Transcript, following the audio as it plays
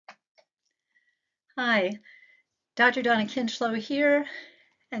Hi, Dr. Donna here,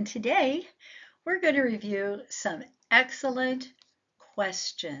 and today we're going to review some excellent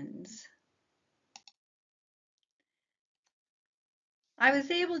questions. I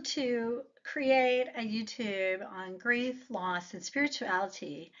was able to create a YouTube on grief, loss, and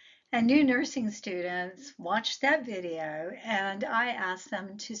spirituality, and new nursing students watched that video, and I asked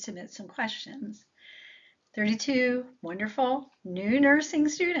them to submit some questions. 32 wonderful new nursing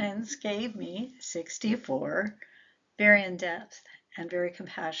students gave me 64 very in-depth and very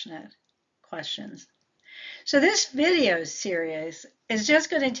compassionate questions. So this video series is just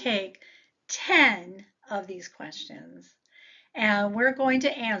going to take 10 of these questions and we're going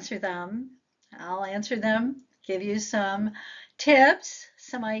to answer them. I'll answer them, give you some tips,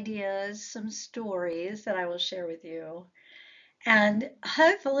 some ideas, some stories that I will share with you. And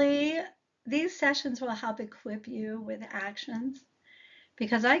hopefully these sessions will help equip you with actions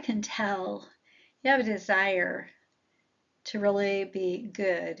because I can tell you have a desire to really be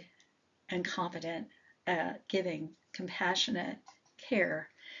good and competent at giving compassionate care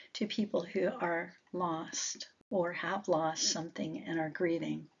to people who are lost or have lost something and are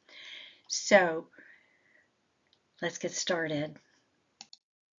grieving. So let's get started.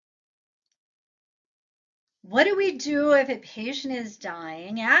 What do we do if a patient is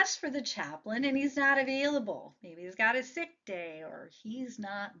dying, asks for the chaplain, and he's not available? Maybe he's got a sick day or he's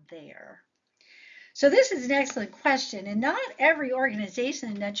not there. So this is an excellent question, and not every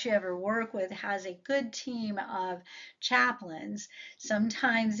organization that you ever work with has a good team of chaplains.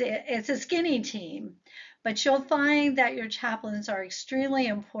 Sometimes it's a skinny team, but you'll find that your chaplains are extremely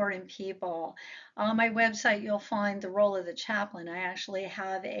important people. On my website, you'll find the role of the chaplain. I actually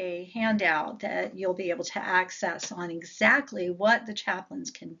have a handout that you'll be able to access on exactly what the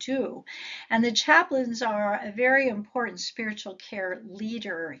chaplains can do. And the chaplains are a very important spiritual care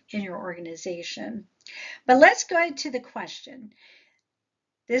leader in your organization. But let's go to the question.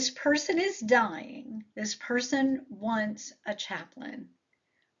 This person is dying. This person wants a chaplain.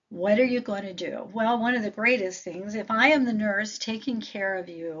 What are you going to do? Well, one of the greatest things, if I am the nurse taking care of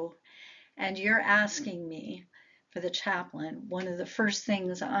you and you're asking me for the chaplain, one of the first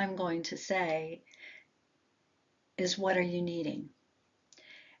things I'm going to say is, what are you needing?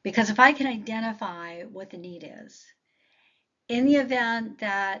 Because if I can identify what the need is, in the event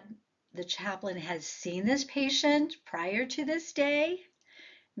that the chaplain has seen this patient prior to this day,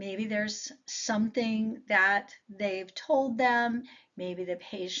 maybe there's something that they've told them. Maybe the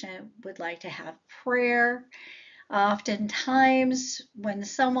patient would like to have prayer. Oftentimes, when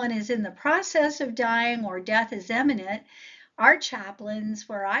someone is in the process of dying or death is imminent, our chaplains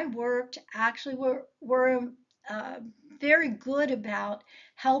where I worked actually were uh, very good about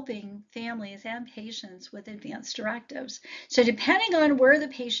helping families and patients with advanced directives. So depending on where the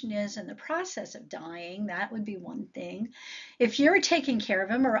patient is in the process of dying, that would be one thing. If you're taking care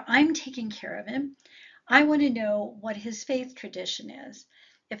of him or I'm taking care of him, I want to know what his faith tradition is.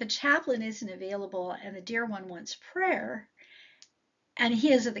 If a chaplain isn't available and the dear one wants prayer and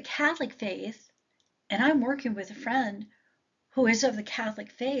he is of the Catholic faith, and I'm working with a friend who is of the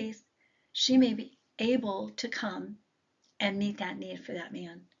Catholic faith, she may be able to come and meet that need for that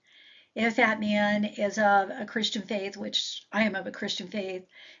man. If that man is of a Christian faith, which I am of a Christian faith,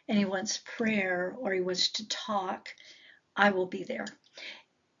 and he wants prayer or he wants to talk, I will be there.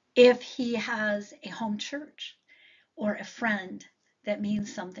 If he has a home church or a friend that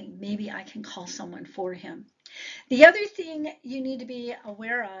means something, maybe I can call someone for him. The other thing you need to be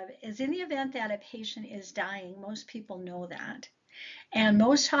aware of is in the event that a patient is dying, most people know that. And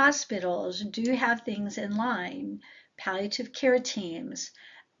most hospitals do have things in line, palliative care teams,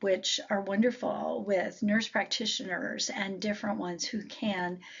 which are wonderful with nurse practitioners and different ones who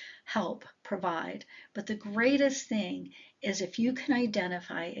can help provide. But the greatest thing is if you can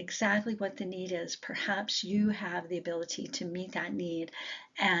identify exactly what the need is, perhaps you have the ability to meet that need.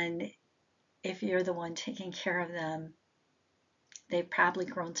 And if you're the one taking care of them, they've probably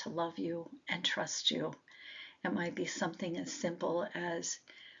grown to love you and trust you. It might be something as simple as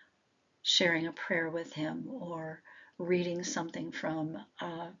sharing a prayer with him or reading something from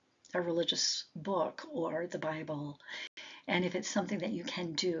a religious book or the Bible. And if it's something that you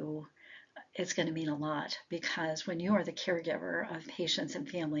can do, it's going to mean a lot, because when you are the caregiver of patients and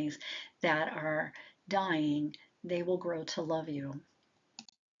families that are dying, they will grow to love you.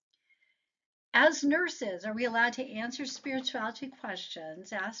 As nurses, are we allowed to answer spirituality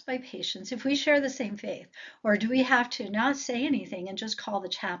questions asked by patients if we share the same faith? Or do we have to not say anything and just call the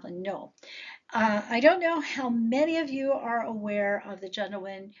chaplain? No. I don't know how many of you are aware of the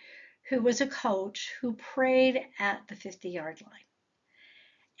gentleman who was a coach who prayed at the 50-yard line.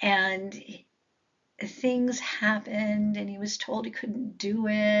 And things happened and he was told he couldn't do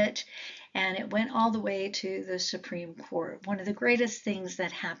it. And it went all the way to the Supreme Court. One of the greatest things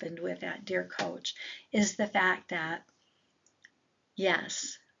that happened with that dear coach is the fact that,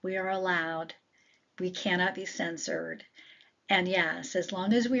 yes, we are allowed, we cannot be censored. And yes, as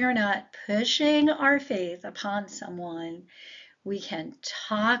long as we are not pushing our faith upon someone, we can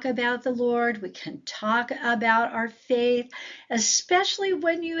talk about the Lord, we can talk about our faith, especially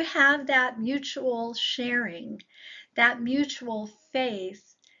when you have that mutual sharing. That mutual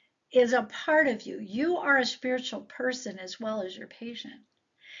faith is a part of you. You are a spiritual person as well as your patient.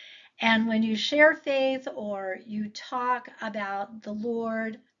 And when you share faith or you talk about the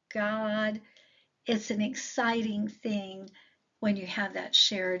Lord, God, it's an exciting thing when you have that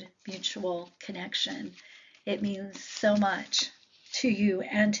shared mutual connection. It means so much to you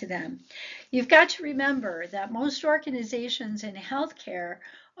and to them. You've got to remember that most organizations in healthcare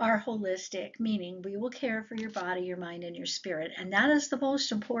are holistic, meaning we will care for your body, your mind, and your spirit. And that is the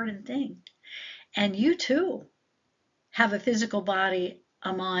most important thing. And you too have a physical body,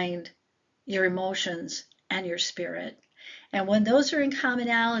 a mind, your emotions, and your spirit. And when those are in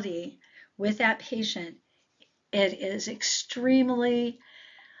commonality with that patient, it is extremely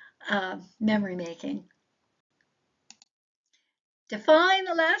memory making. Define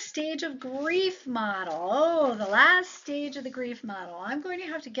the last stage of grief model. Oh, the last stage of the grief model. I'm going to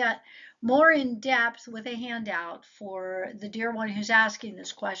have to get more in depth with a handout for the dear one who's asking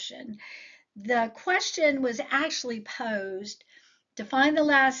this question. The question was actually posed, define the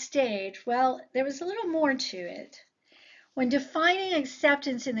last stage. Well, there was a little more to it. When defining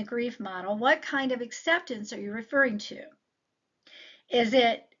acceptance in the grief model, what kind of acceptance are you referring to? Is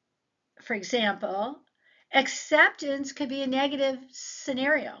it, for example, acceptance could be a negative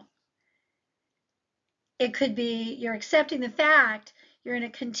scenario. It could be you're accepting the fact you're in a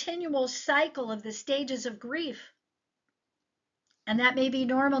continual cycle of the stages of grief. And that may be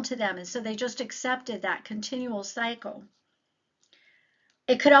normal to them. And so they just accepted that continual cycle.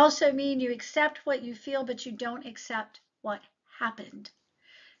 It could also mean you accept what you feel, but you don't accept what happened.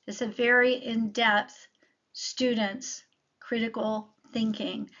 It's a very in-depth students' critical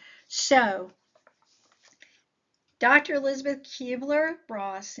thinking. So Dr. Elizabeth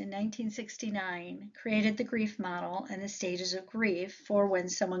Kubler-Ross in 1969 created the grief model and the stages of grief for when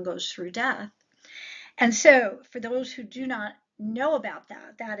someone goes through death. And so for those who do not know about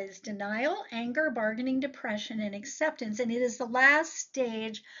that, that is denial, anger, bargaining, depression, and acceptance. And it is the last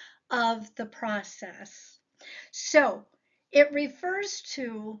stage of the process. So it refers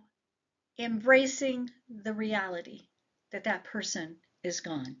to embracing the reality that that person is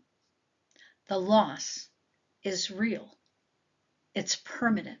gone. The loss is real. It's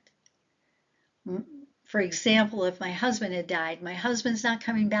permanent. For example, if my husband had died, my husband's not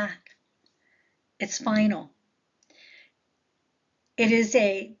coming back. It's final. It is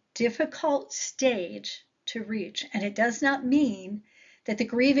a difficult stage to reach, and it does not mean that the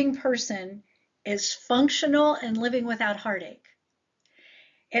grieving person is functional and living without heartache.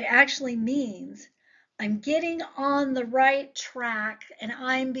 It actually means I'm getting on the right track and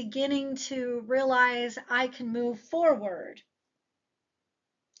I'm beginning to realize I can move forward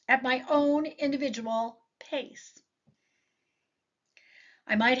at my own individual pace.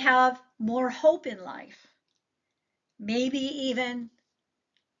 I might have more hope in life. Maybe even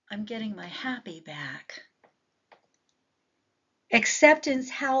I'm getting my happy back. Acceptance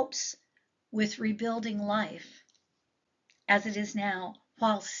helps with rebuilding life as it is now,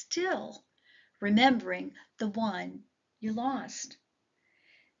 while still remembering the one you lost.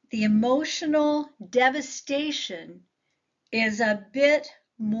 The emotional devastation is a bit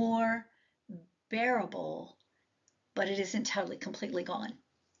more bearable, but it isn't totally completely gone.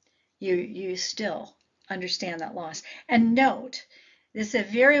 You still understand that loss. And note, this is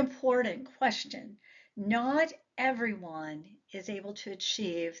a very important question. Not everyone is able to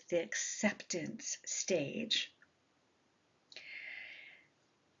achieve the acceptance stage.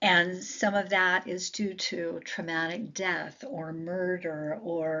 And some of that is due to traumatic death or murder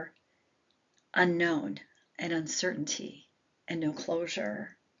or unknown and uncertainty and no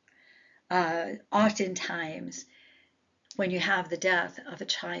closure. Oftentimes, when you have the death of a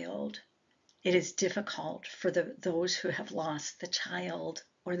child, it is difficult for those who have lost the child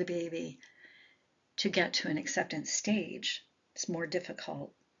or the baby to get to an acceptance stage. It's more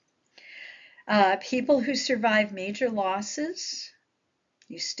difficult. People who survive major losses,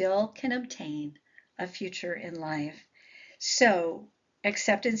 you still can obtain a future in life. So,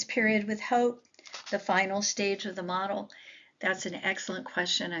 acceptance period with hope, the final stage of the model. That's an excellent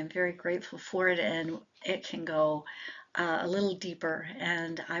question. I'm very grateful for it, and it can go a little deeper,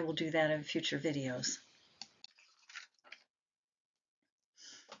 and I will do that in future videos.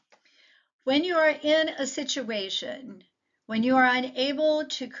 When you are in a situation, when you are unable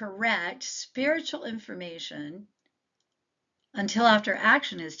to correct spiritual information until after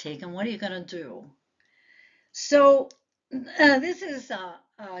action is taken, what are you going to do? So, this is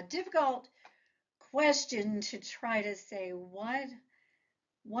a difficult question to try to say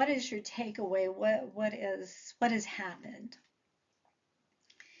what is your takeaway? What has happened?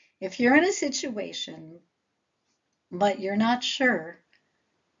 If you're in a situation but you're not sure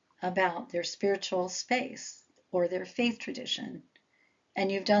about their spiritual space or their faith tradition,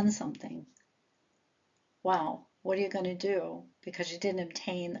 and you've done something, wow, what are you going to do because you didn't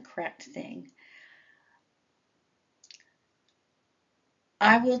obtain the correct thing?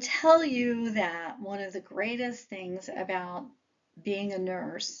 I will tell you that one of the greatest things about being a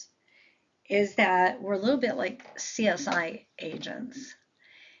nurse is that we're a little bit like CSI agents.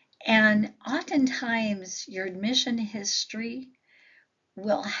 And oftentimes your admission history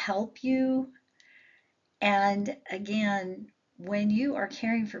will help you. And again, when you are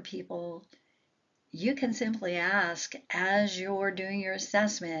caring for people, you can simply ask as you're doing your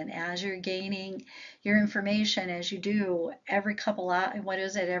assessment, as you're gaining your information, as you do every couple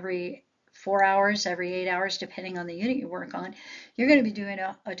hours, every 4 hours, every 8 hours, depending on the unit you work on, you're going to be doing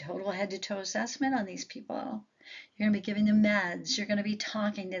a total head-to-toe assessment on these people. You're going to be giving them meds. You're going to be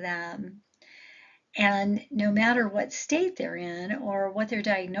talking to them. And no matter what state they're in or what their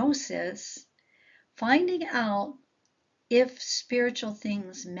diagnosis, finding out if spiritual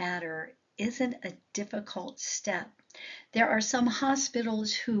things matter isn't a difficult step. There are some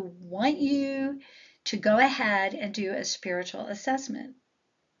hospitals who want you to go ahead and do a spiritual assessment.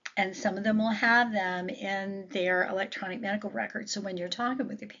 And some of them will have them in their electronic medical records. So when you're talking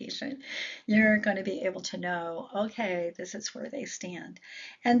with the patient, you're going to be able to know, okay, this is where they stand.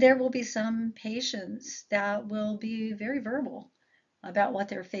 And there will be some patients that will be very verbal about what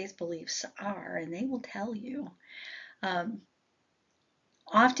their faith beliefs are, and they will tell you.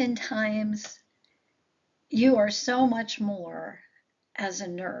 Oftentimes, you are so much more as a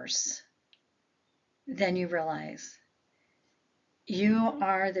nurse than you realize. You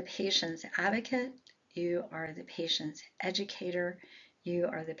are the patient's advocate, you are the patient's educator, you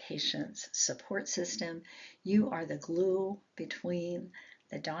are the patient's support system, you are the glue between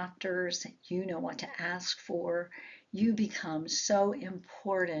the doctors, you know what to ask for, you become so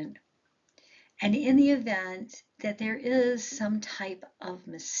important. And in the event that there is some type of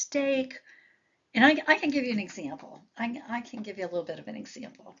mistake, and I can give you an example. I can give you a little bit of an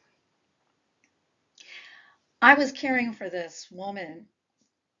example. I was caring for this woman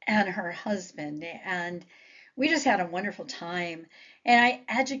and her husband, and we just had a wonderful time. And I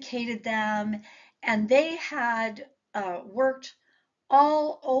educated them, and they had worked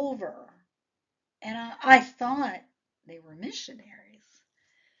all over, and I thought they were missionaries.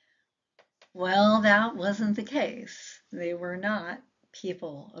 Well, that wasn't the case. They were not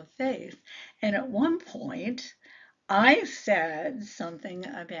people of faith. And at one point, I said something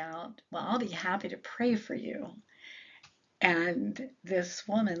about, well, I'll be happy to pray for you. And this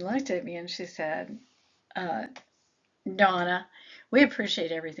woman looked at me and she said, uh, Donna, we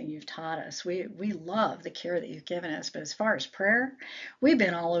appreciate everything you've taught us. We love the care that you've given us. But as far as prayer, we've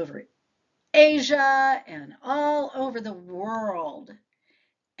been all over Asia and all over the world,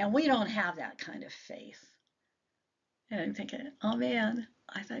 and we don't have that kind of faith. And I'm thinking, oh man,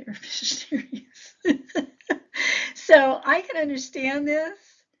 I thought you were missionaries. So I can understand this.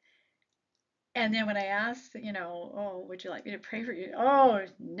 And then when I asked, oh, would you like me to pray for you? Oh,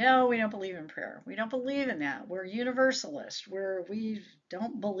 no, we don't believe in prayer. We don't believe in that. We're universalist. We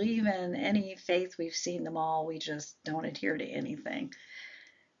don't believe in any faith. We've seen them all. We just don't adhere to anything.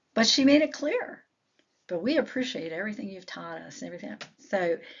 But she made it clear. But we appreciate everything you've taught us and everything.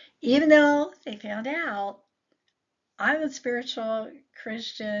 So even though they found out I'm a spiritual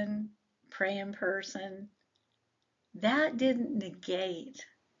Christian, praying person, that didn't negate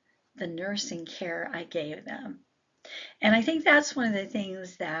the nursing care I gave them. And I think that's one of the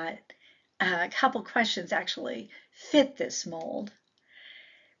things that a couple questions actually fit this mold.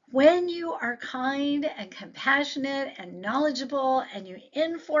 When you are kind and compassionate and knowledgeable and you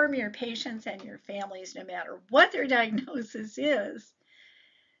inform your patients and your families, no matter what their diagnosis is,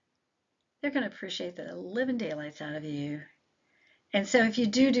 they're going to appreciate the living daylights out of you. And so if you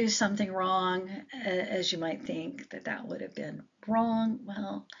do something wrong, as you might think that would have been wrong,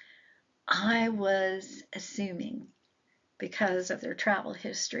 well, I was assuming because of their travel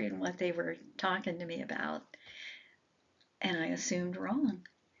history and what they were talking to me about. And I assumed wrong.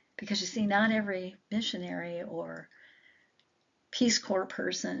 Because you see, not every missionary or Peace Corps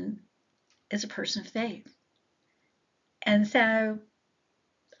person is a person of faith. And so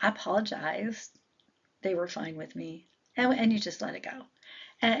I apologized. They were fine with me. And you just let it go.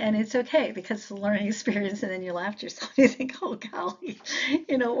 And it's okay because it's a learning experience, and then you laugh to yourself. You think, oh, golly,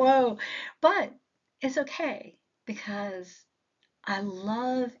 whoa. But it's okay because I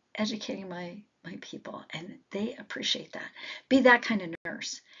love educating my people, and they appreciate that. Be that kind of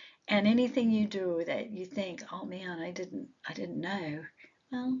nurse. And anything you do that you think, oh man, I didn't know.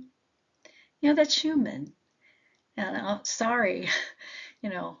 Well, that's human. And sorry,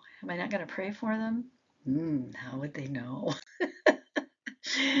 am I not going to pray for them? How would they know?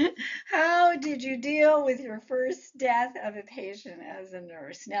 How did you deal with your first death of a patient as a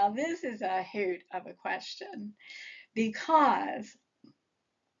nurse? Now, this is a hoot of a question because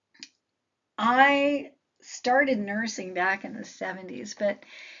I started nursing back in the 70s, but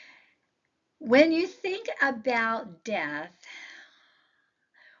when you think about death,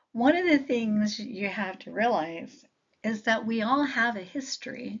 one of the things you have to realize is that we all have a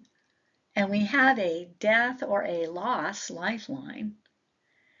history and we have a death or a loss lifeline.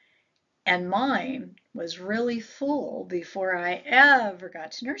 And mine was really full before I ever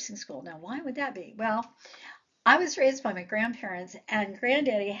got to nursing school. Now, why would that be? Well, I was raised by my grandparents, and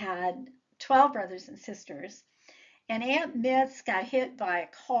Granddaddy had 12 brothers and sisters. And Aunt Mitz got hit by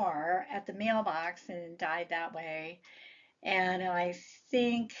a car at the mailbox and died that way. And I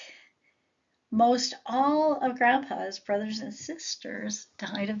think most all of Grandpa's brothers and sisters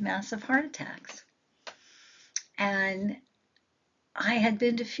died of massive heart attacks. And I had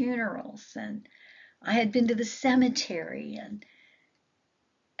been to funerals, and I had been to the cemetery. And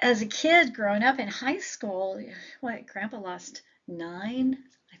as a kid growing up in high school, Grandpa lost 9,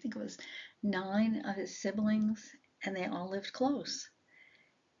 I think it was 9 of his siblings, and they all lived close.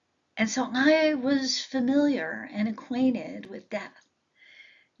 And so I was familiar and acquainted with death.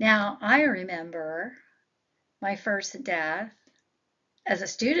 Now, I remember my first death as a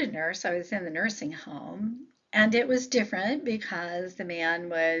student nurse. I was in the nursing home, and it was different because the man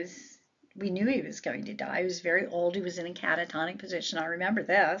we knew he was going to die. He was very old. He was in a catatonic position. I remember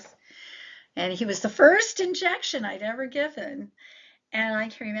this. And he was the first injection I'd ever given. And I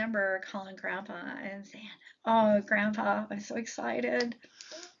can remember calling Grandpa and saying, oh, Grandpa, I'm so excited.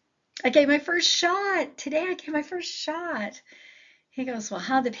 I gave my first shot. Today I gave my first shot. He goes, well,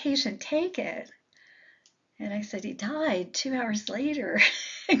 how'd the patient take it? And I said, he died 2 hours later.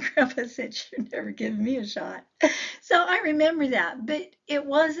 And Grandpa said, you've never given me a shot. So I remember that. But it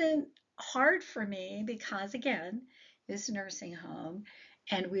wasn't hard for me because, again, it was a nursing home,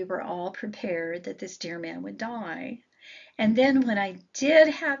 and we were all prepared that this dear man would die. And then when I did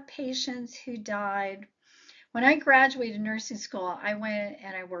have patients who died, when I graduated nursing school, I went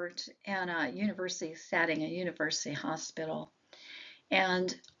and I worked in a university setting, a university hospital.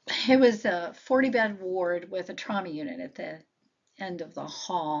 And it was a 40-bed ward with a trauma unit at the end of the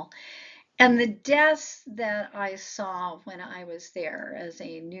hall. And the deaths that I saw when I was there as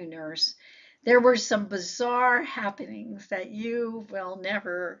a new nurse, there were some bizarre happenings that you will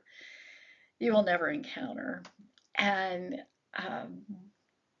never encounter. And um,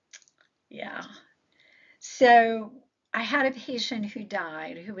 yeah, so I had a patient who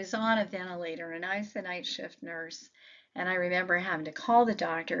died who was on a ventilator, and I was the night shift nurse. And I remember having to call the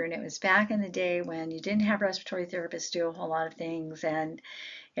doctor, and it was back in the day when you didn't have respiratory therapists do a whole lot of things, and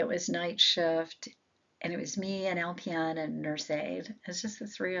it was night shift, and it was me and LPN and nurse aide. It's just the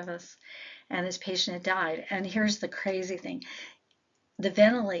 3 of us, and this patient had died. And here's the crazy thing. The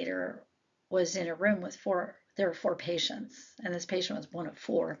ventilator was in a room with 4, there were 4 patients, and this patient was one of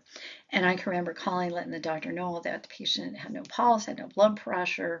 4. And I can remember calling, letting the doctor know that the patient had no pulse, had no blood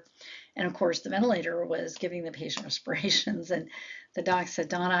pressure. And of course, the ventilator was giving the patient respirations. And the doc said,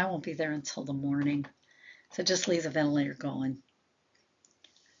 Donna, I won't be there until the morning. So just leave the ventilator going.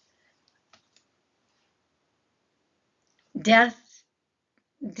 Death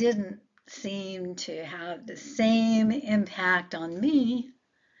didn't seem to have the same impact on me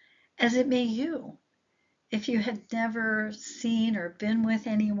as it may you. If you had never seen or been with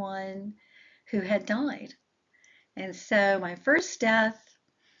anyone who had died. And so my first death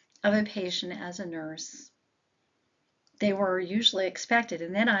of a patient as a nurse, they were usually expected.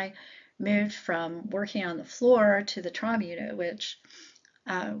 And then I moved from working on the floor to the trauma unit, which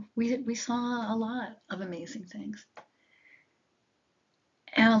we saw a lot of amazing things.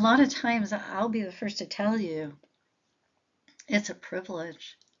 And a lot of times, I'll be the first to tell you, it's a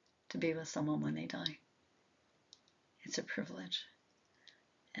privilege to be with someone when they die. It's a privilege.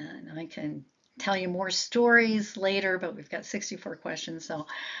 And I can tell you more stories later, but we've got 64 questions, so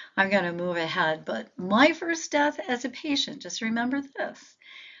I'm going to move ahead. But my first death as a patient, just remember this.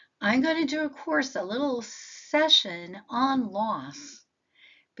 I'm going to do a course, a little session on loss.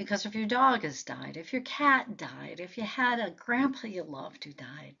 Because if your dog has died, if your cat died, if you had a grandpa you loved who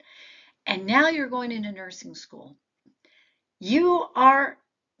died, and now you're going into nursing school, you are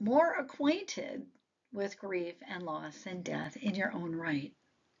more acquainted with grief and loss and death in your own right.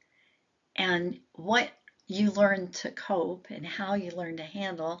 And what you learn to cope and how you learn to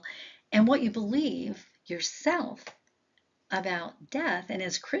handle and what you believe yourself about death. And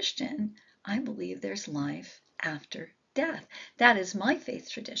as Christian, I believe there's life after death. That is my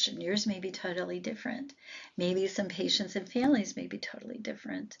faith tradition. Yours may be totally different. Maybe some patients and families may be totally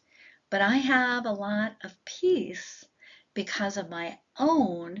different. But I have a lot of peace because of my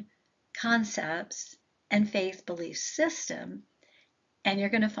own concepts and faith belief system. And you're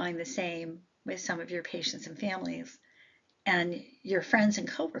going to find the same with some of your patients and families and your friends and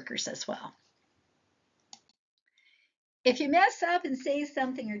coworkers as well. If you mess up and say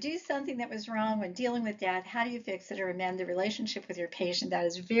something or do something that was wrong when dealing with death, how do you fix it or amend the relationship with your patient? That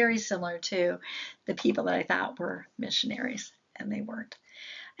is very similar to the people that I thought were missionaries, and they weren't.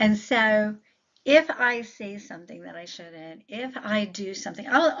 And so if I say something that I shouldn't, if I do something,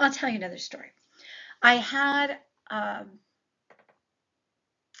 I'll tell you another story. I had,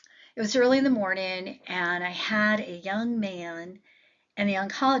 it was early in the morning, and I had a young man, and the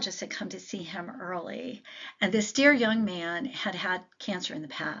oncologist had come to see him early. And this dear young man had had cancer in the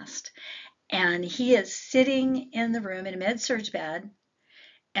past. And he is sitting in the room in a med-surg bed.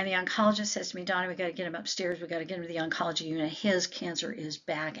 And the oncologist says to me, Donna, we got to get him upstairs. We got to get him to the oncology unit. His cancer is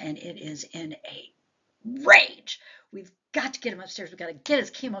back, and it is in a rage. We've got to get him upstairs. We got to get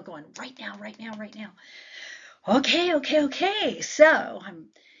his chemo going right now, right now, right now. Okay. So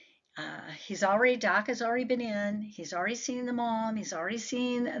Doc has already been in. He's already seen the mom. He's already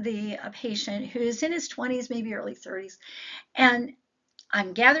seen the patient who's in his 20s, maybe early 30s. And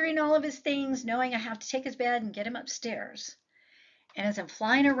I'm gathering all of his things, knowing I have to take his bed and get him upstairs. And as I'm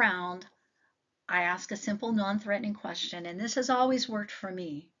flying around, I ask a simple, non-threatening question, and this has always worked for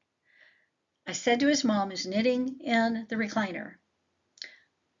me. I said to his mom, who's knitting in the recliner,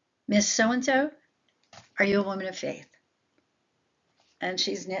 Miss So-and-so, are you a woman of faith? And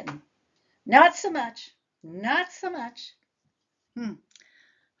she's knitting. Not so much. Not so much.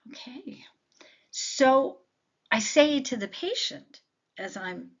 Okay. So I say to the patient, as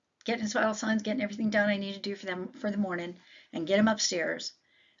I'm getting his vital signs, getting everything done I need to do for them for the morning and get him upstairs,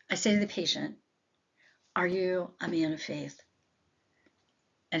 I say to the patient, are you a man of faith?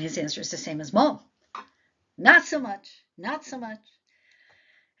 And his answer is the same as Mom. Not so much. Not so much.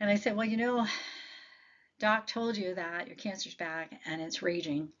 And I said, well, Doc told you that your cancer's back and it's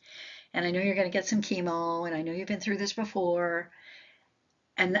raging. And I know you're going to get some chemo, and I know you've been through this before.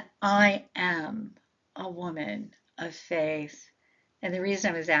 And I am a woman of faith. And the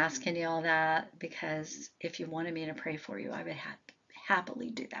reason I was asking you all that, because if you wanted me to pray for you, I would happily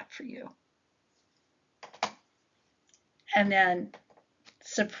do that for you. And then,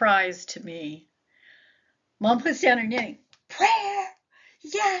 surprise to me, Mom puts down her knitting. Prayer!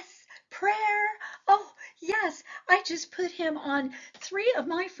 Yes! Prayer! Oh, yes! I just put him on 3 of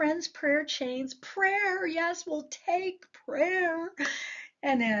my friends' prayer chains. Prayer! Yes, we'll take prayer.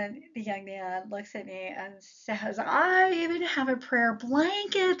 And then the young man looks at me and says, I even have a prayer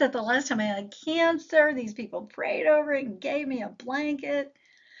blanket that the last time I had cancer, these people prayed over it and gave me a blanket.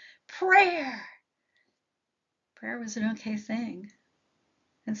 Prayer! Prayer was an okay thing.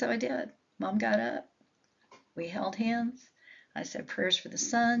 And so I did. Mom got up. We held hands. I said prayers for the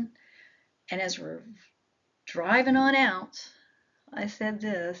son. And as we're driving on out, I said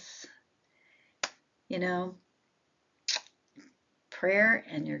this, prayer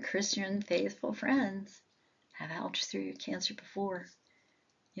and your Christian faithful friends have helped you through your cancer before.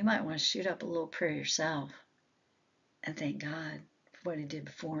 You might want to shoot up a little prayer yourself and thank God for what he did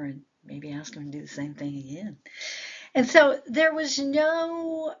before, and maybe ask him to do the same thing again. And so there was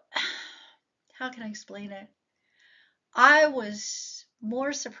no, how can I explain it? I was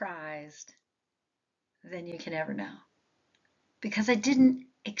more surprised than you can ever know, because I didn't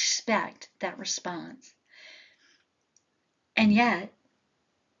expect that response. And yet,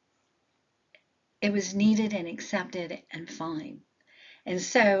 it was needed and accepted and fine. And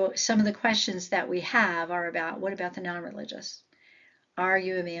so some of the questions that we have are about, what about the non-religious? Are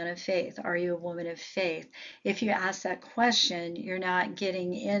you a man of faith? Are you a woman of faith? If you ask that question, you're not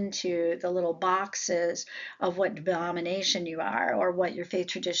getting into the little boxes of what denomination you are or what your faith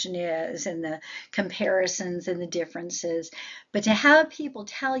tradition is and the comparisons and the differences. But to have people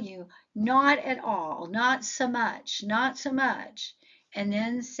tell you, not at all, not so much, not so much, and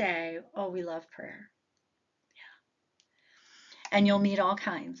then say, oh, we love prayer. And you'll meet all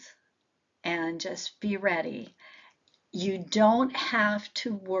kinds. And just be ready. You don't have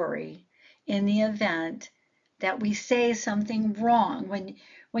to worry in the event that we say something wrong.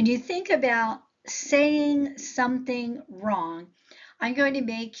 When you think about saying something wrong, I'm going to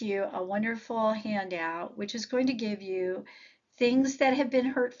make you a wonderful handout, which is going to give you things that have been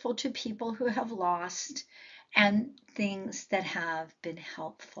hurtful to people who have lost and things that have been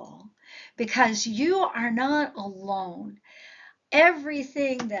helpful, because you are not alone.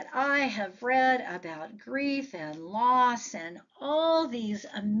 Everything that I have read about grief and loss and all these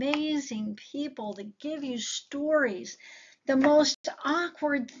amazing people that give you stories, the most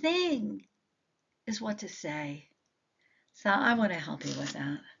awkward thing is what to say. So I want to help you with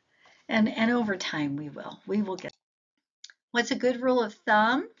that. And over time we will. We will get. What's a good rule of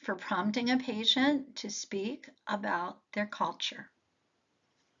thumb for prompting a patient to speak about their culture?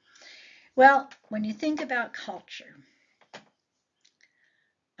 Well, when you think about culture,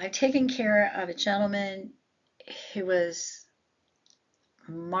 I've taken care of a gentleman who was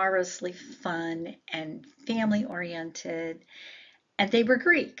marvelously fun and family oriented, and they were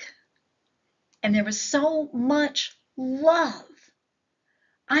Greek. And there was so much love.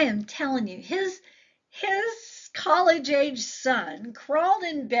 I am telling you, his college age son crawled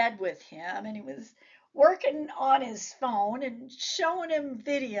in bed with him, and he was working on his phone and showing him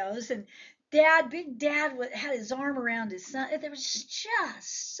videos, and big dad had his arm around his son. There was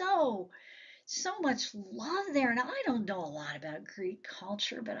just so much love there. And I don't know a lot about Greek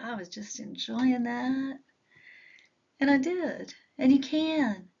culture, but I was just enjoying that. And I did. And you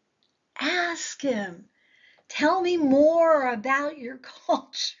can ask him, tell me more about your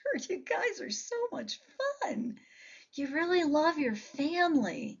culture. You guys are so much fun. You really love your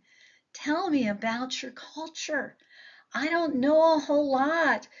family. Tell me about your culture. I don't know a whole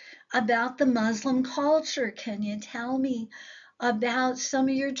lot about the Muslim culture. Can you tell me about some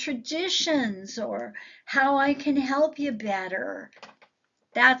of your traditions or how I can help you better?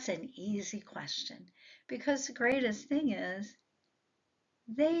 That's an easy question, because the greatest thing is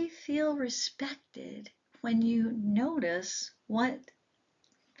they feel respected when you notice what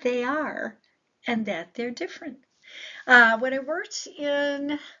they are and that they're different. When I worked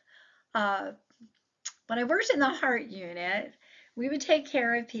in uh, the heart unit, we would take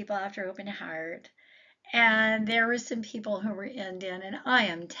care of people after open heart. And there were some people who were Indian, and I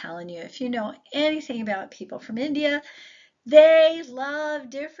am telling you, if you know anything about people from India, they love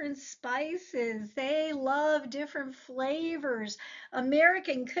different spices. They love different flavors.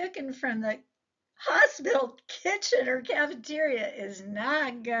 American cooking from the hospital kitchen or cafeteria is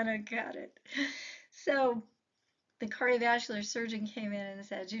not gonna cut it. So the cardiovascular surgeon came in and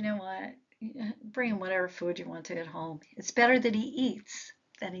said, you know what? Bring him whatever food you want to at home. It's better that he eats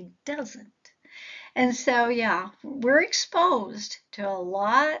than he doesn't. And so, yeah, we're exposed to a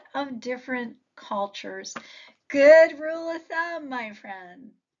lot of different cultures. Good rule of thumb, my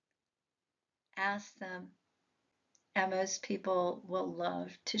friend. Ask them. And most people will love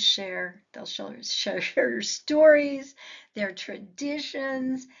to share. They'll share your stories, their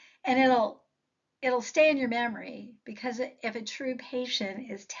traditions, and it'll stay in your memory, because if a true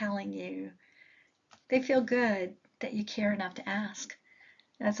patient is telling you, they feel good that you care enough to ask.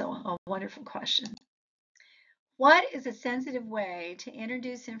 That's a wonderful question. What is a sensitive way to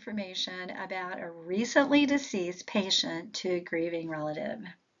introduce information about a recently deceased patient to a grieving relative?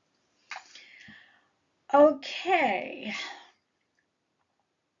 Okay.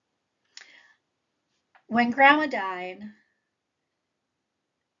 When Grandma died,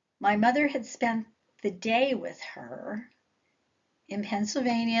 my mother had spent the day with her in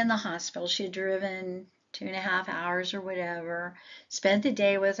Pennsylvania in the hospital. She had driven 2.5 hours or whatever, spent the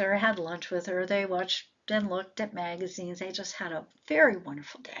day with her, had lunch with her. They watched and looked at magazines. They just had a very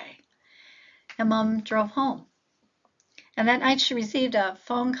wonderful day. And Mom drove home. And that night she received a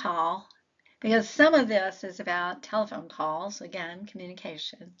phone call, because some of this is about telephone calls, again,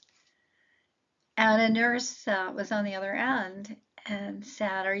 communication. And a nurse was on the other end and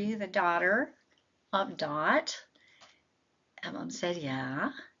said, are you the daughter of Dot? And Mom said,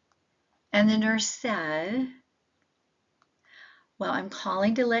 yeah. And the nurse said, well, I'm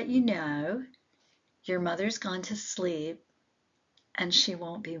calling to let you know your mother's gone to sleep and she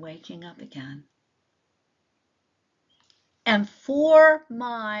won't be waking up again. And for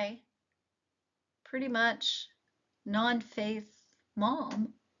my pretty much non-faith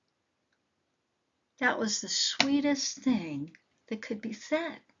mom, that was the sweetest thing that could be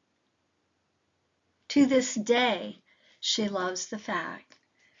said. To this day, she loves the fact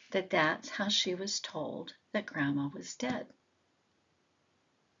that that's how she was told that Grandma was dead.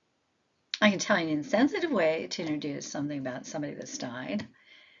 I can tell you an insensitive way to introduce something about somebody that's died.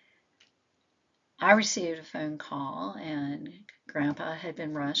 I received a phone call, and Grandpa had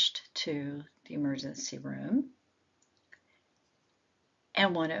been rushed to the emergency room.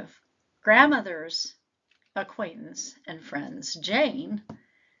 And one of Grandmother's acquaintance and friends, Jane,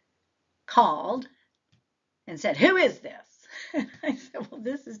 called and said, "Who is this?" And I said, "Well,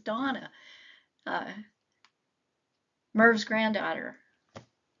 this is Donna, Merv's granddaughter."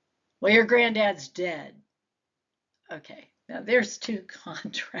 "Well, your granddad's dead." Okay, now there's two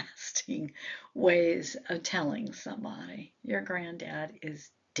contrasting ways of telling somebody your granddad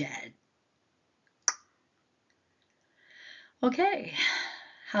is dead. Okay,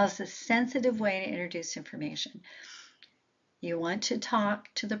 how's a sensitive way to introduce information? You want to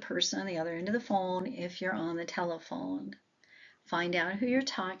talk to the person on the other end of the phone if you're on the telephone. Find out who you're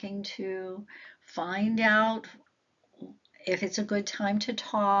talking to. Find out if it's a good time to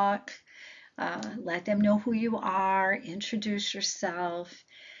talk. Let them know who you are. Introduce yourself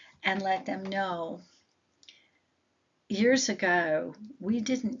and let them know. Years ago, we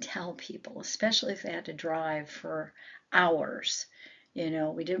didn't tell people, especially if they had to drive for hours. We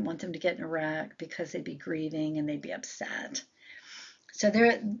didn't want them to get in a wreck because they'd be grieving and they'd be upset. So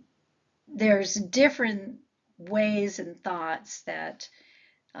there's different ways and thoughts that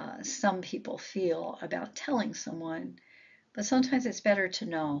some people feel about telling someone, but sometimes it's better to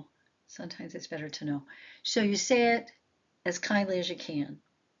know. Sometimes it's better to know. So you say it as kindly as you can.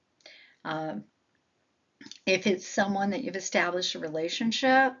 If it's someone that you've established a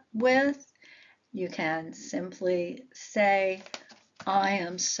relationship with, you can simply say, "I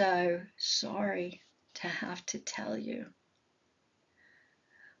am so sorry to have to tell you,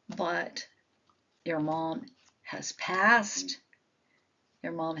 but your mom has passed.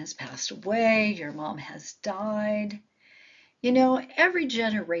 Your mom has passed away. Your mom has died." Every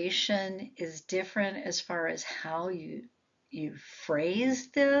generation is different as far as how you phrase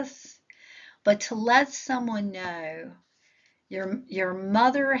this, but to let someone know your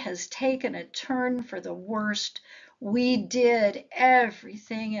mother has taken a turn for the worst. We did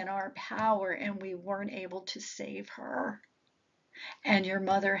everything in our power and we weren't able to save her. And your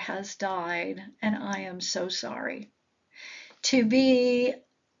mother has died, and I am so sorry. To be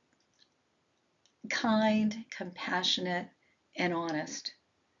kind, compassionate, and honest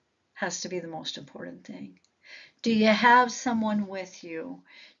has to be the most important thing. Do you have someone with you?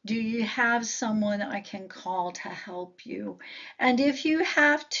 Do you have someone I can call to help you? And if you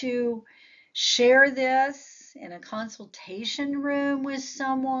have to share this in a consultation room with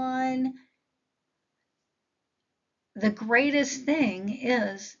someone, the greatest thing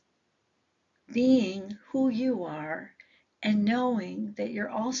is being who you are and knowing that you're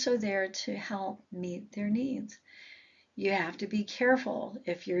also there to help meet their needs. You have to be careful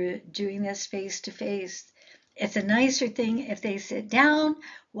if you're doing this face to face. It's a nicer thing if they sit down.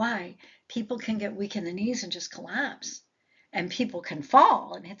 Why? People can get weak in the knees and just collapse. And people can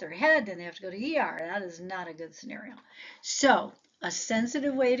fall and hit their head and they have to go to ER. That is not a good scenario. So, a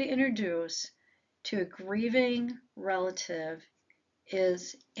sensitive way to introduce to a grieving relative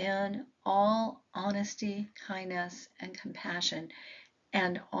is in all honesty, kindness, and compassion,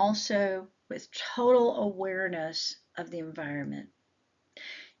 and also with total awareness of the environment.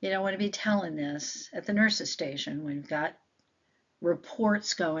 You don't want to be telling this at the nurse's station when you've got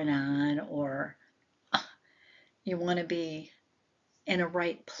reports going on, or you want to be in a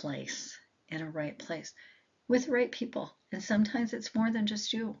right place, with the right people. And sometimes it's more than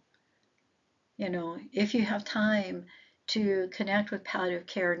just you. If you have time to connect with palliative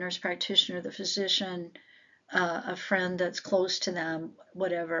care, nurse practitioner, the physician, a friend that's close to them,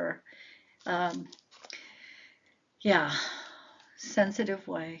 whatever. Yeah, sensitive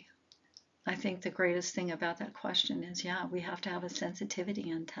way. I think the greatest thing about that question is, we have to have a sensitivity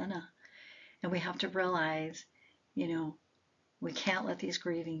antenna. And we have to realize, we can't let these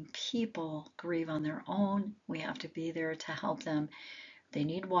grieving people grieve on their own. We have to be there to help them. They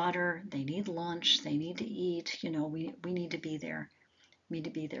need water, they need lunch, they need to eat. We need to be there. We need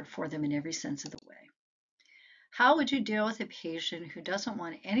to be there for them in every sense of the way. How would you deal with a patient who doesn't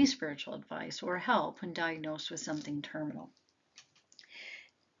want any spiritual advice or help when diagnosed with something terminal?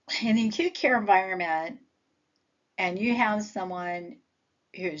 In the acute care environment, and you have someone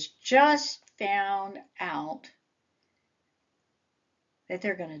who's just found out that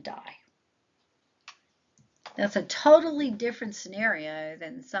they're going to die. That's a totally different scenario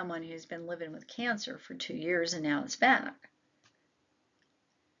than someone who's been living with cancer for 2 years and now it's back.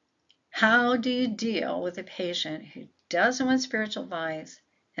 How do you deal with a patient who doesn't want spiritual advice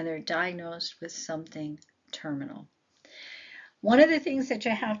and they're diagnosed with something terminal? One of the things that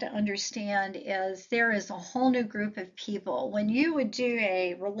you have to understand is there is a whole new group of people. When you would do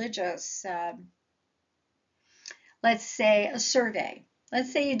a religious, let's say a survey,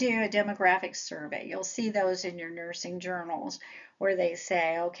 let's say you do a demographic survey, you'll see those in your nursing journals where they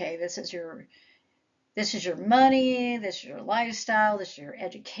say, okay, this is your money, this is your lifestyle, this is your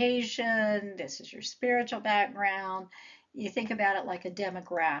education, this is your spiritual background. You think about it like a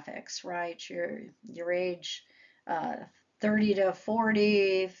demographics, right? Your age, 30 to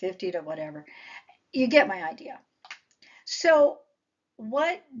 40, 50 to whatever. You get my idea. So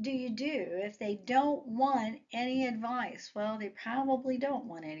what do you do if they don't want any advice? Well, they probably don't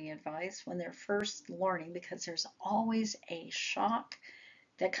want any advice when they're first learning because there's always a shock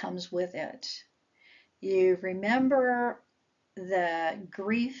that comes with it. You remember the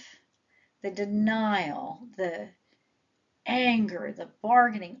grief, the denial, the anger, the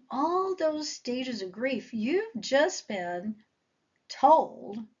bargaining, all those stages of grief. You've just been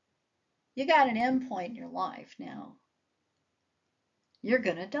told you got an end point in your life now. You're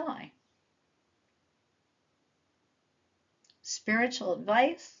going to die. Spiritual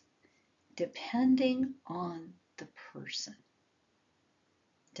advice, depending on the person,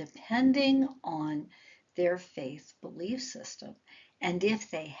 depending on their faith belief system. And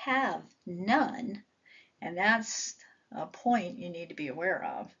if they have none, and that's a point you need to be aware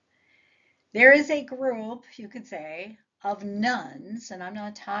of, there is a group, you could say, of nuns, and I'm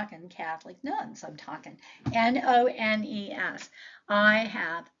not talking Catholic nuns, I'm talking N-O-N-E-S. I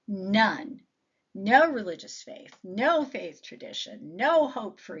have none. No religious faith, no faith tradition, no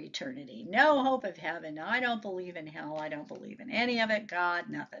hope for eternity, no hope of heaven. I don't believe in hell. I don't believe in any of it. God,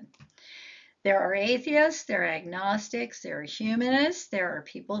 nothing. There are atheists, there are agnostics, there are humanists, there are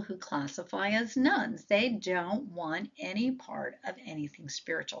people who classify as nuns. They don't want any part of anything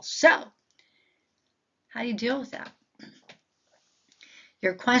spiritual. So, how do you deal with that?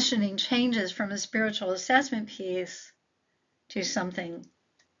 Your questioning changes from a spiritual assessment piece to something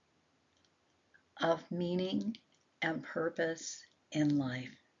of meaning and purpose in life.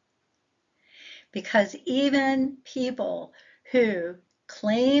 Because even people who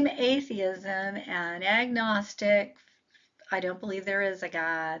claim atheism and agnostic, I don't believe there is a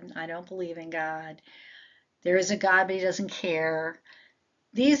God, I don't believe in God, there is a God but he doesn't care,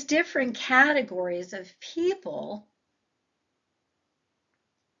 these different categories of people,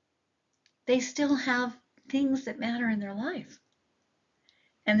 they still have things that matter in their life.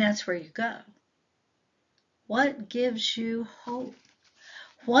 And that's where you go. What gives you hope?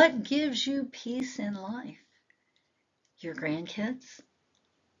 What gives you peace in life? Your grandkids?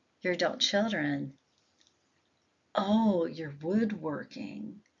 Your adult children? Oh, your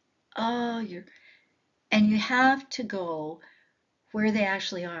woodworking. Oh, and you have to go where they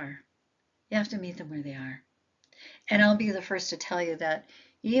actually are. You have to meet them where they are. And I'll be the first to tell you that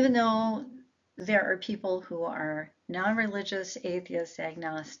even though there are people who are non-religious, atheists,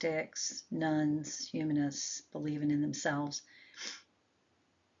 agnostics, nuns, humanists, believing in themselves,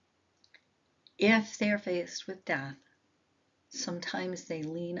 if they're faced with death, sometimes they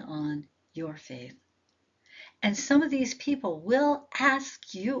lean on your faith. And some of these people will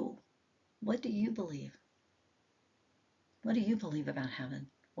ask you, what do you believe? What do you believe about heaven?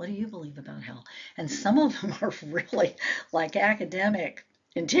 What do you believe about hell? And some of them are really like academic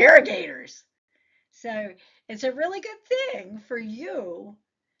interrogators. So it's a really good thing for you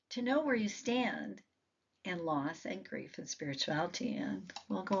to know where you stand in loss and grief and spirituality. And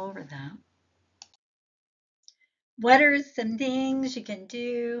we'll go over that. What are some things you can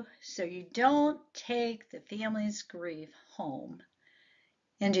do so you don't take the family's grief home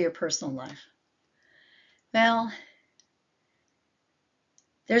into your personal life? Well,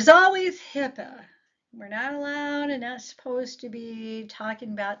 there's always HIPAA. We're not allowed and not supposed to be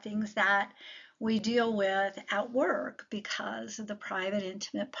talking about things that we deal with at work because of the private,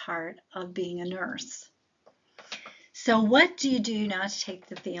 intimate part of being a nurse. So what do you do not to take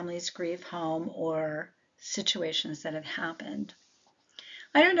the family's grief home or situations that have happened?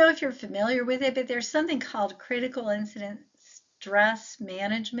 I don't know if you're familiar with it, but there's something called critical incident stress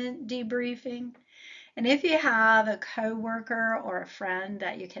management debriefing. And if you have a coworker or a friend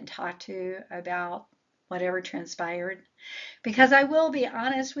that you can talk to about whatever transpired, because I will be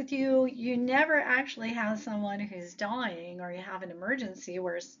honest with you, you never actually have someone who's dying or you have an emergency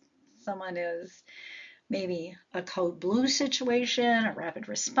where someone is maybe a code blue situation, a rapid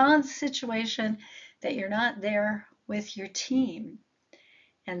response situation, that you're not there with your team.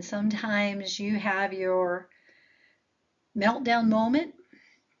 And sometimes you have your meltdown moment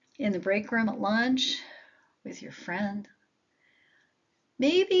in the break room at lunch with your friend.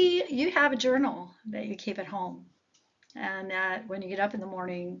 Maybe you have a journal that you keep at home, and that when you get up in the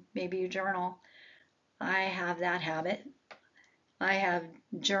morning, maybe you journal. I have that habit. I have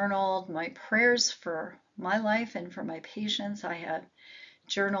journaled my prayers for my life and for my patients. I have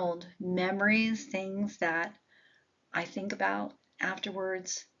journaled memories, things that I think about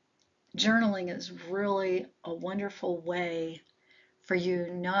afterwards. Journaling is really a wonderful way for you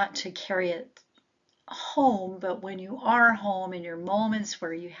not to carry it home, but when you are home in your moments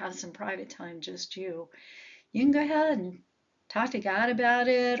where you have some private time, just you can go ahead and talk to God about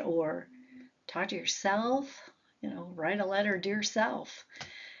it, or talk to yourself, write a letter to yourself.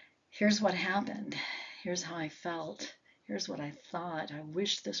 Here's what happened. Here's how I felt. Here's what I thought. I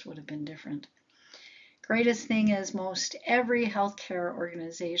wish this would have been different. Greatest thing is most every healthcare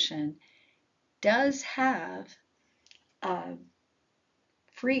organization does have a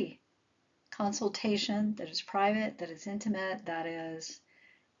free consultation that is private, that is intimate, that is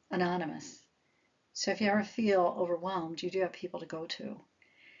anonymous. So if you ever feel overwhelmed, you do have people to go to.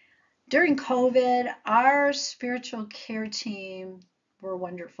 During COVID, our spiritual care team were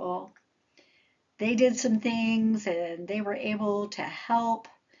wonderful. They did some things and they were able to help.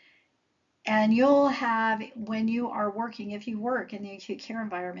 And you'll have, when you are working, if you work in the acute care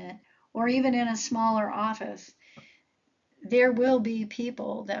environment or even in a smaller office, there will be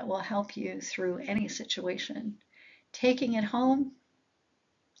people that will help you through any situation. Taking it home,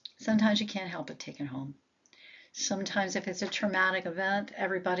 sometimes you can't help but take it home. Sometimes if it's a traumatic event,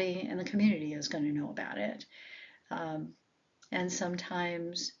 everybody in the community is going to know about it. And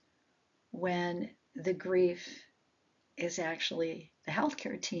sometimes when the grief is actually the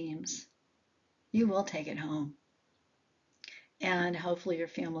healthcare team's, you will take it home. And hopefully your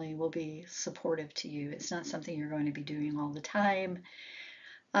family will be supportive to you. It's not something you're going to be doing all the time.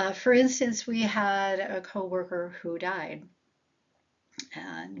 For instance, we had a coworker who died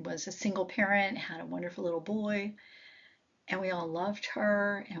and was a single parent, had a wonderful little boy, and we all loved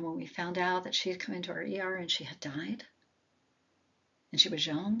her. And when we found out that she had come into our ER and she had died, and she was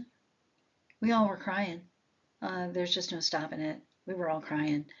young, we all were crying. There's just no stopping it. We were all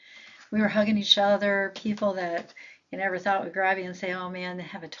crying. We were hugging each other, people that you never thought would grab you and say, oh man,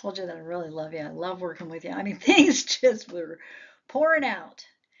 have I told you that I really love you? I love working with you. I mean, things just were pouring out.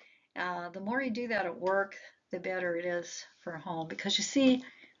 The more you do that at work, the better it is for home. Because you see,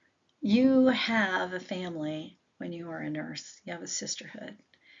 you have a family when you are a nurse. You have a sisterhood.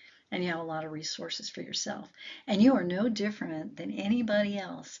 And you have a lot of resources for yourself. And you are no different than anybody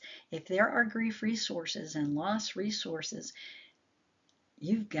else. If there are grief resources and loss resources,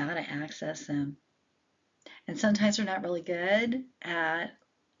 you've got to access them. And sometimes we're not really good at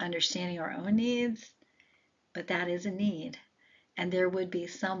understanding our own needs, but that is a need. And there would be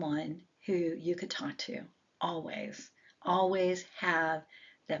someone who you could talk to. Always. Always have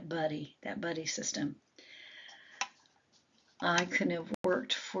that buddy system. I couldn't have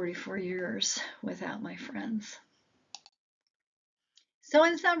worked 44 years without my friends. So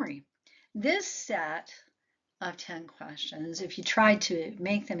in summary, this set of 10 questions, if you tried to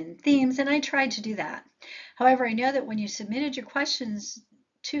make them in themes, and I tried to do that. However, I know that when you submitted your questions,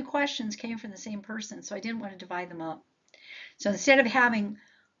 2 questions came from the same person, so I didn't want to divide them up. So instead of having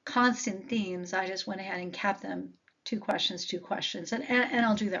constant themes, I just went ahead and kept them 2 questions, and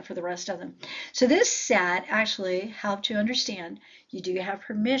I'll do that for the rest of them. So this set actually helped you understand you do have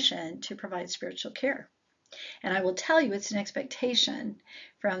permission to provide spiritual care. And I will tell you it's an expectation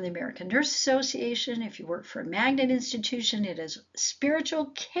from the American Nurse Association. If you work for a magnet institution, it is spiritual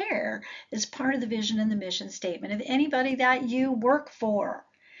care is part of the vision and the mission statement of anybody that you work for.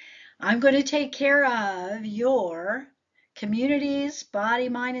 I'm going to take care of your community's body,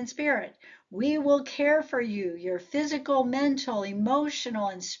 mind, and spirit. We will care for you, your physical, mental, emotional,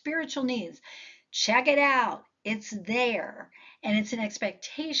 and spiritual needs. Check it out. It's there. And it's an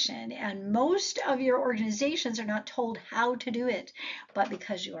expectation. And most of your organizations are not told how to do it. But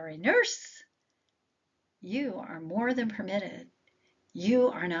because you are a nurse, you are more than permitted. You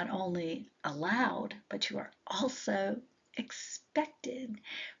are not only allowed, but you are also expected.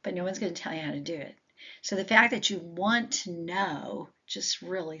 But no one's going to tell you how to do it. So the fact that you want to know just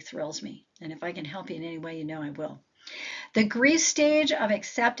really thrills me. And if I can help you in any way, you know I will. The grief stage of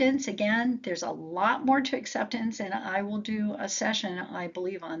acceptance, again, there's a lot more to acceptance, and I will do a session, I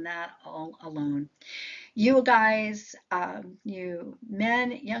believe, on that all alone. You guys, you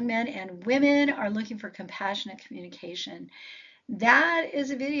men, young men and women are looking for compassionate communication. That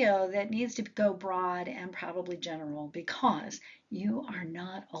is a video that needs to go broad and probably general because you are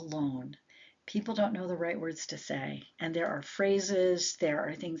not alone. People don't know the right words to say, and there are phrases, there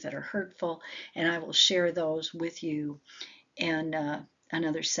are things that are hurtful, and I will share those with you in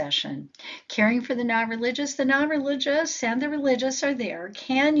another session. Caring for the non-religious and the religious are there.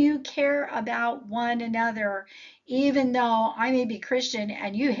 Can you care about one another even though I may be Christian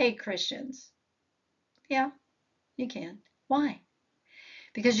and you hate Christians? Yeah, you can. Why?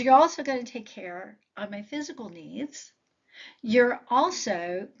 Because you're also going to take care of my physical needs. You're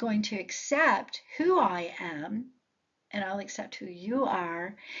also going to accept who I am, and I'll accept who you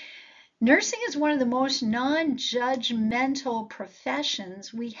are. Nursing is one of the most non-judgmental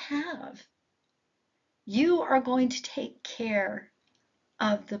professions we have. You are going to take care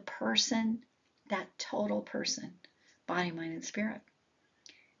of the person, that total person, body, mind, and spirit.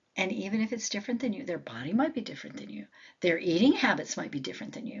 And even if it's different than you, their body might be different than you. Their eating habits might be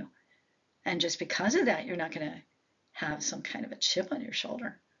different than you. And just because of that, you're not going to have some kind of a chip on your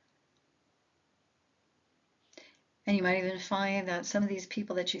shoulder. And you might even find that some of these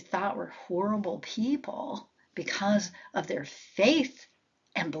people that you thought were horrible people because of their faith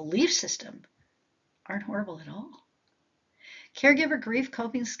and belief system aren't horrible at all. Caregiver grief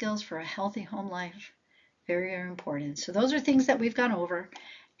coping skills for a healthy home life, very, very important. So those are things that we've gone over.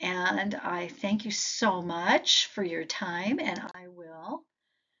 And I thank you so much for your time, and I will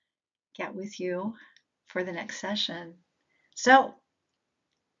get with you for the next session. So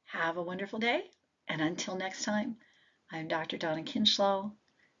have a wonderful day. And until next time, I'm Dr. Donna Kinchlow.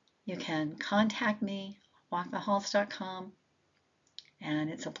 You can contact me, walkthehalls.com, and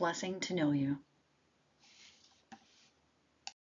it's a blessing to know you.